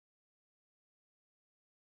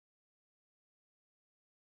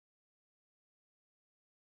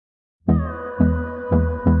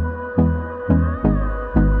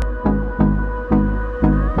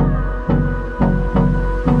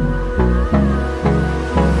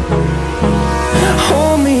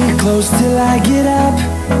close till I get up.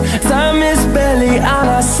 Time is barely on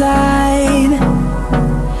our side.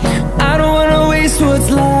 I don't wanna waste what's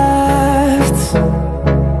left.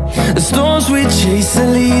 The storms we chase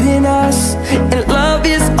are leading us, and love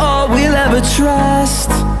is all we'll ever trust.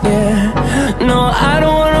 Yeah, no, I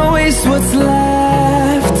don't wanna waste what's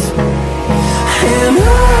left. And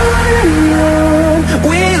on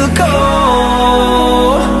we'll go,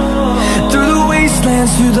 through the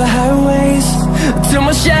wastelands, through the highways, till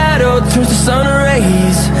my shadow turns to sun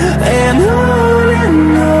rays. And on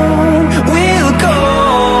we'll go,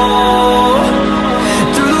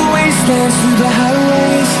 through the wastelands, through the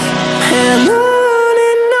highways, and on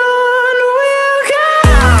we'll go.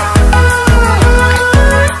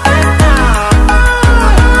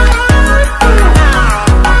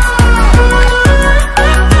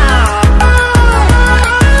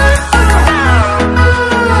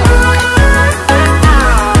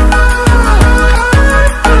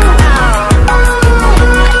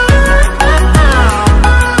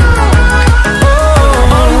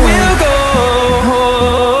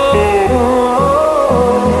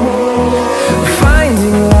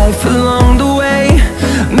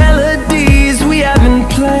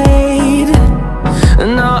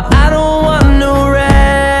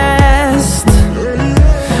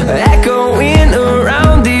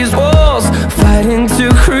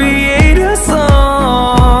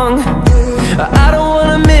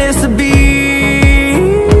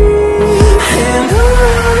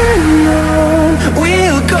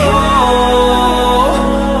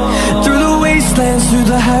 Through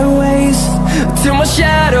the highways, till my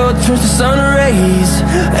shadow turns to sun rays.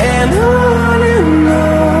 And on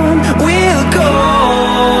we'll go,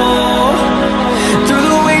 through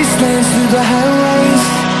the wastelands, through the highways,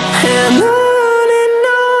 and on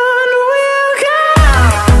we'll go.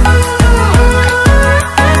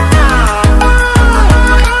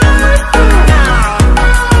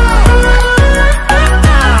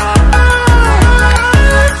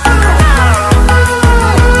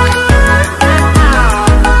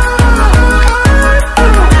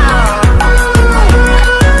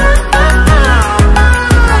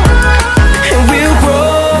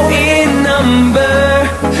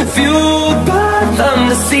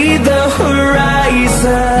 See the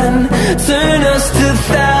horizon, turn us to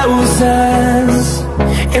thousands,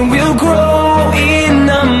 and we'll grow in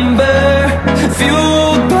number,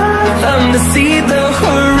 fueled by them. To see the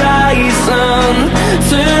horizon,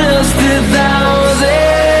 turn us to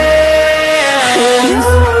thousands, and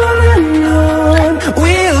on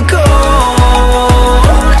we'll go,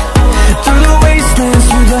 through the wastelands,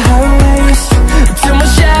 through the highways, till my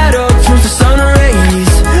shadow turns to sun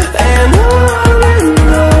rays. And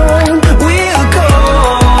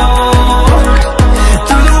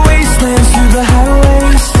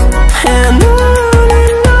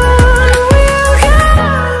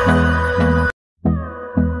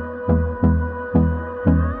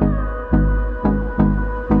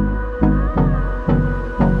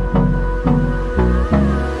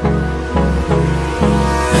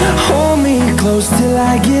close till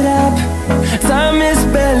I get up. Time is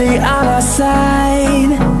barely on our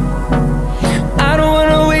side. I don't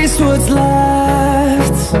wanna waste what's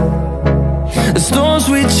left. The storms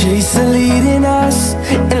we chase are leading us,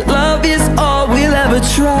 and love is all we'll ever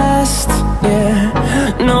trust. Yeah,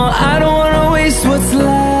 no, I don't wanna waste what's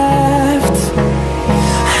left.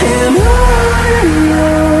 And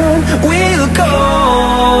on we'll go,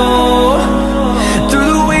 through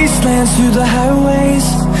the wastelands, through the highways,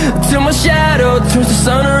 till my shadow turns to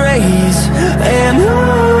sun rays. And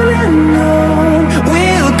on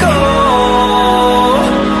we'll go,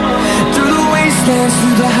 through the wastelands,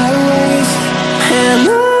 through the highways, and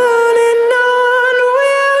on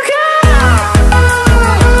we'll go.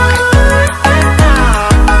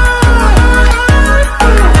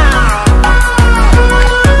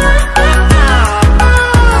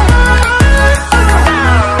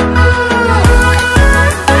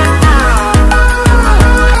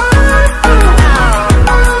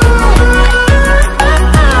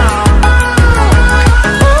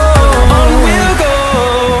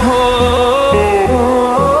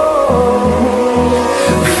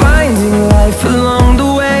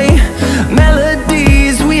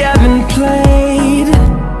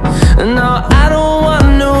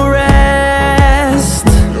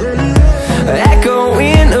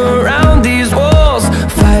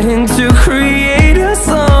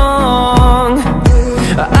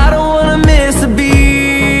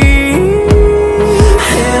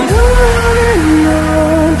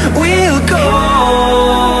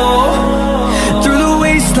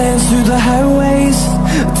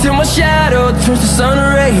 my shadow turns to sun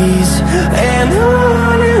rays. And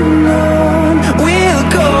on we'll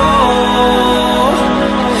go,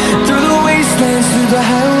 through the wastelands, through the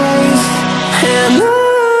highways. And on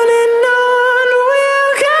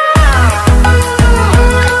we'll go.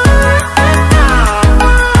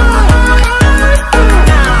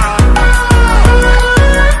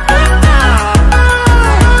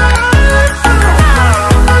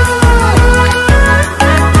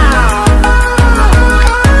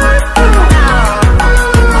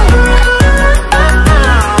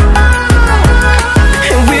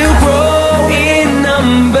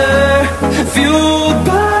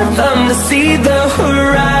 See the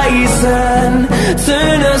horizon,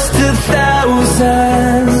 turn us to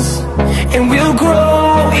thousands, and we'll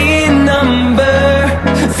grow in number,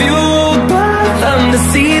 fueled by them. To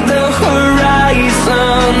see the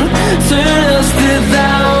horizon, turn us to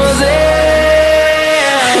thousands,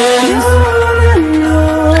 and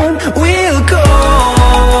on we'll go,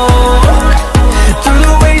 through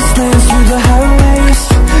the wastelands, through the highways,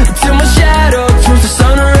 till my shadow turns to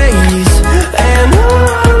sun rays. And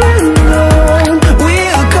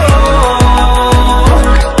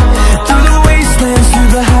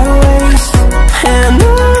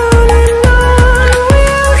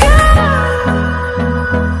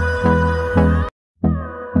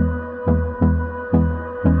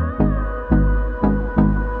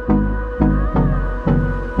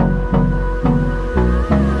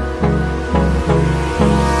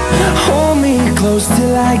close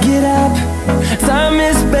till I get up. Time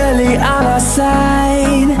is barely on our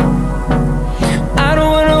side. I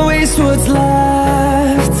don't wanna waste what's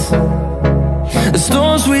left. The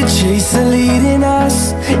storms we chase are leading us,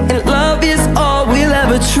 and love is all we'll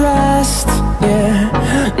ever trust. Yeah,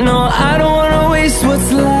 no, I don't wanna waste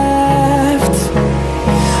what's left.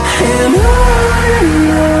 And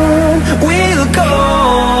on we'll go,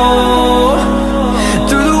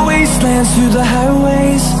 through the wastelands, through the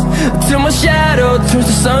highways, till my shadow turns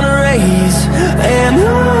to sun rays. And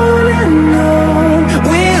on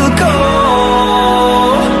we'll go,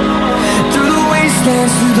 through the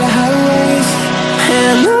wastelands, through the highways.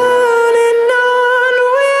 And on we'll go.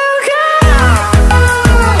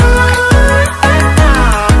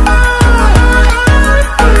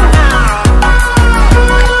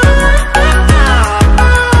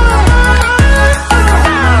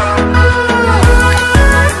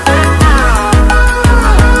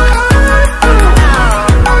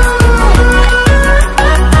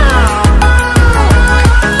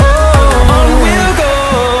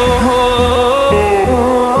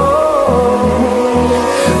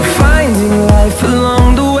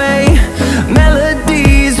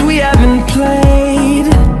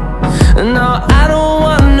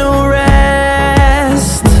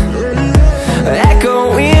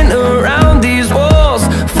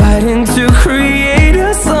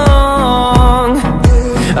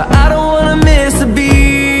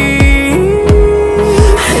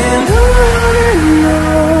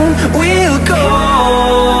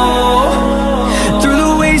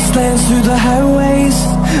 Through the highways,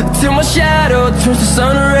 till my shadow turns to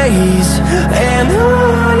sun rays. And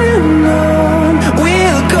on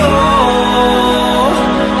we'll go,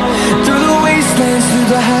 through the wastelands, through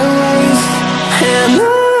the highways. And on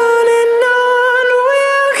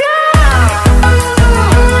we'll go.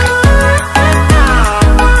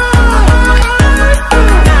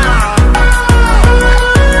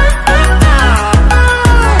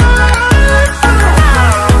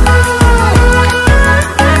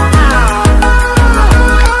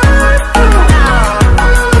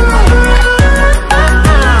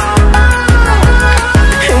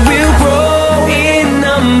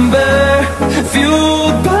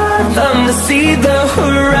 See the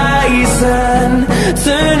horizon,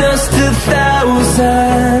 turn us to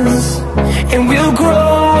thousands, and we'll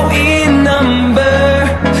grow in number,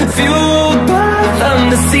 fueled by them.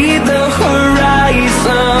 To see the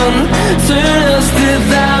horizon, turn us to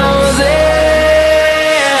thousands,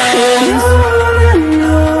 and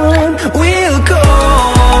on we'll go,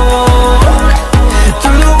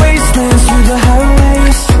 through the wastelands, through the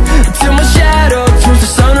highways, till my shadow turns to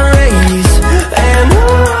sun rays. And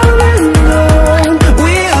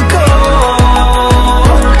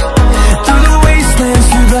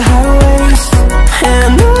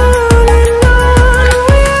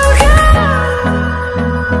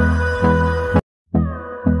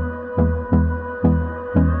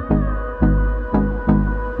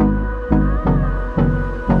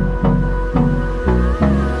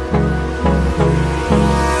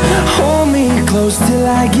close till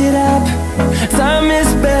I get up. Time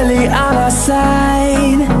is barely on our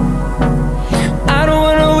side. I don't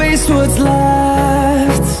wanna waste what's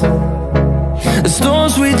left.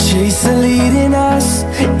 we chase are leading us,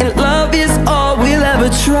 and love is all we'll ever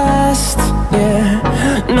trust. Yeah,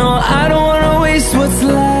 no, I don't wanna waste what's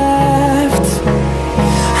left.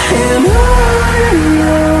 And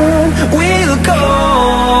on we'll go,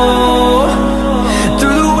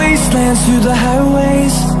 through the wastelands, through the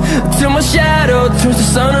highways, till my shadow turns to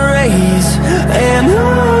sun rays. And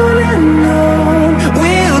on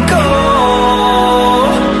we'll go,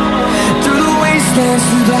 through the wastelands,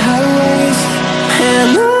 through the highways,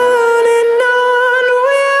 and on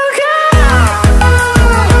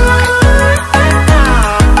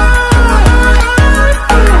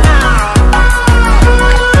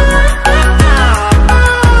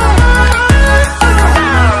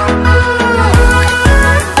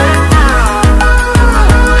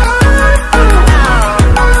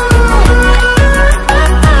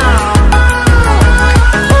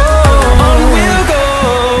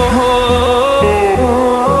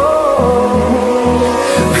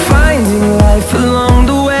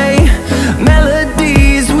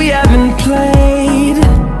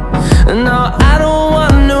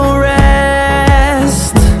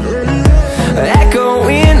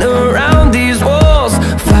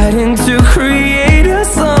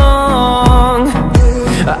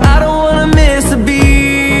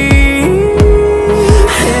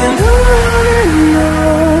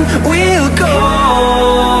we'll go.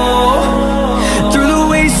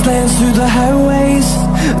 Through the highways,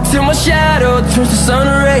 till my shadow turns to sun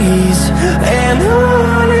rays. And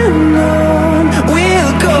on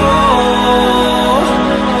we'll go,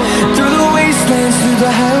 through the wastelands, through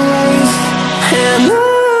the highways, and on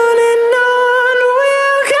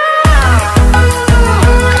we'll go.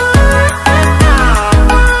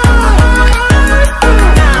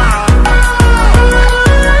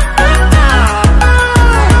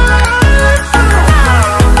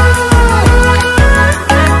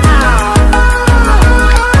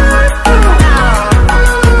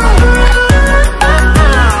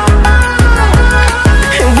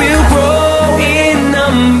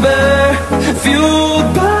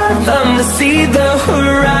 See the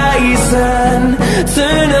horizon,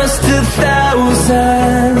 turn us to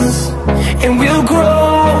thousands, and we'll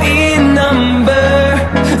grow in number,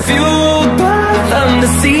 fueled by them. To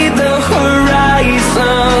see the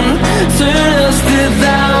horizon, turn us to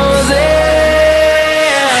thousands,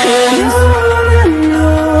 and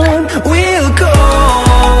on we'll go,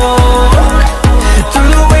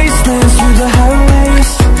 through the wastelands, through the highways,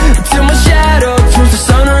 till my shadow turns to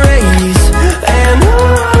sun rays. And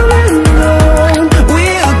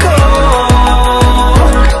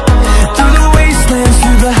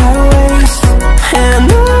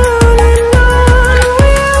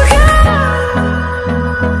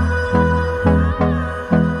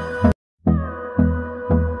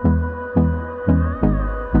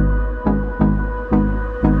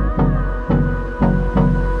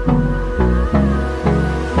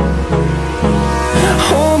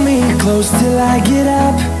close till I get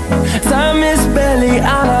up, time is barely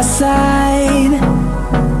on our side.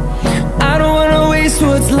 I don't wanna waste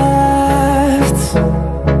what's left.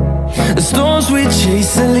 The storms we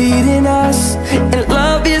chase are leading us, and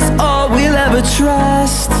love is all we'll ever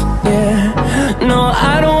trust. Yeah, no,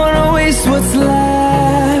 I don't wanna waste what's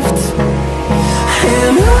left.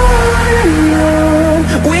 And on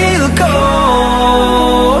we'll go,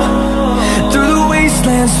 through the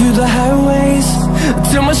wastelands, through the highways,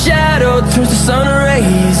 till my shadow turns to sun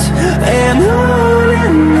rays. And on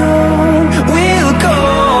we'll go,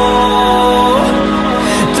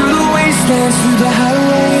 through the wastelands, through the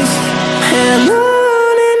highways, and on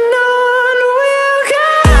we'll go.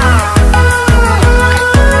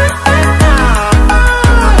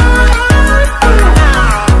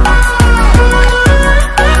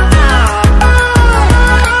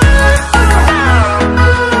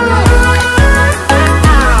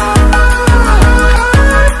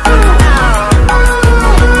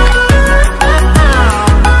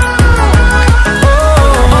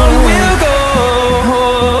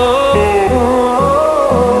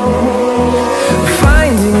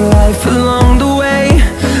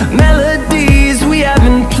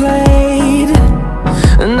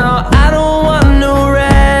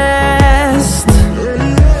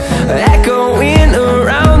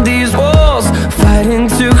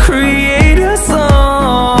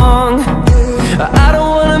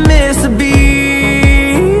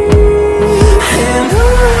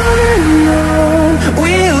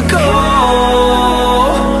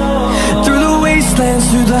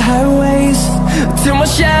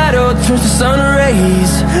 Turns to sun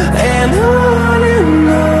rays. And on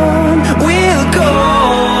we'll go,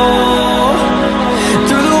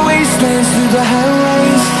 through the wastelands, through the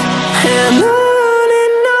highways, and on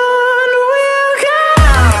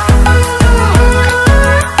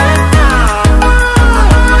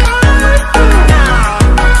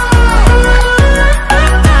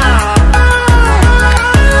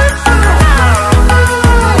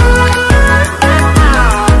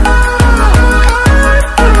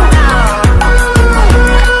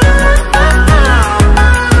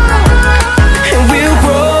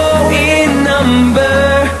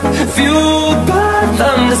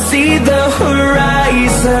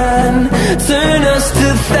horizon, turn us to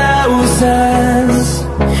thousands,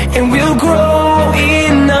 and we'll grow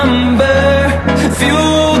in number,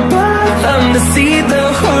 fueled by them to see the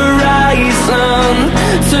horizon,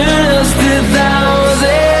 turn us to thousands.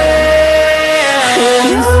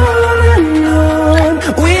 And on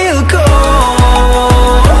we'll go,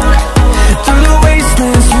 through the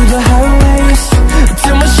wastelands, through the highways,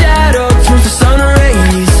 till my shadow turns to sun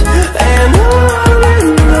rays. And on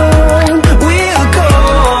we'll go,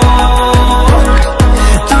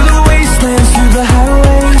 through the wastelands, through the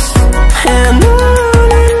highways. And on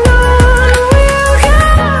we'll go.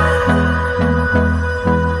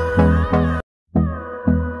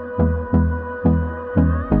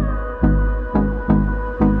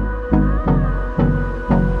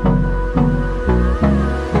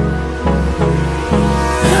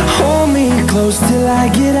 Hold me close till I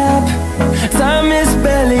get up, time is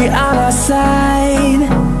barely on our side.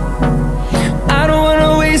 I don't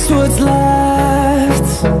wanna waste what's left.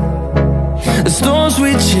 The storms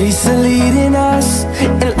we chase are leading us,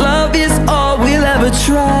 and love is all we'll ever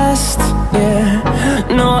trust. Yeah,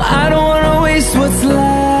 no, I don't wanna waste what's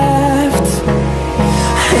left.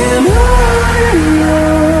 And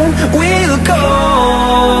on we'll go,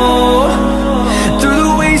 through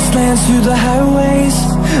the wastelands, through the highways,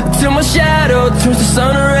 till my shadow turns to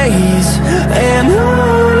sun rays. And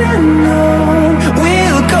on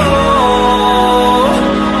we'll go,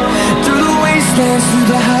 through the wastelands, through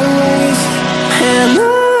the highways. And on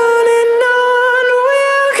we'll go.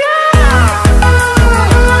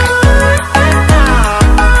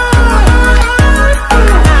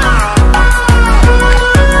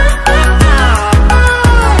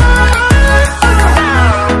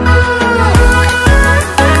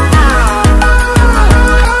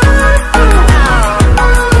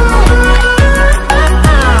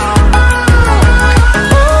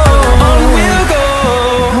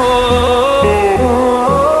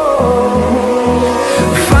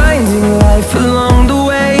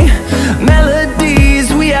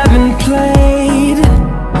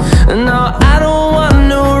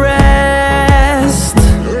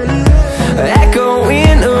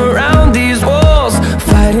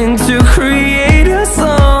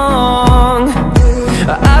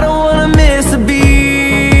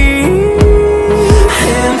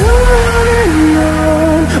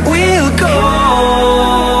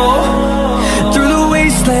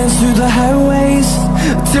 Through the highways,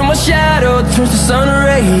 till my shadow turns to sun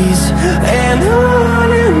rays. And on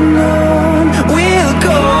we'll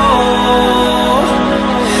go,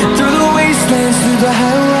 through the wastelands, through the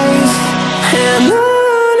highways. And on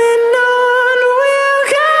we'll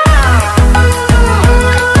go.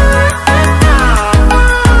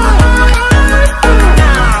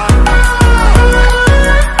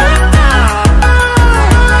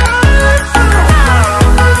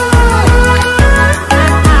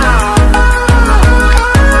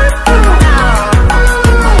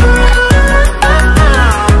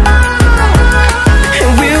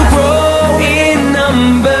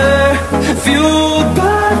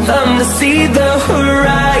 See the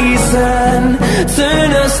horizon,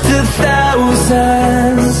 turn us to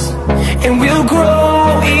thousands, and we'll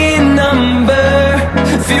grow in number,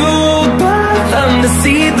 fueled by them to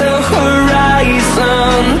see the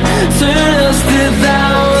horizon, turn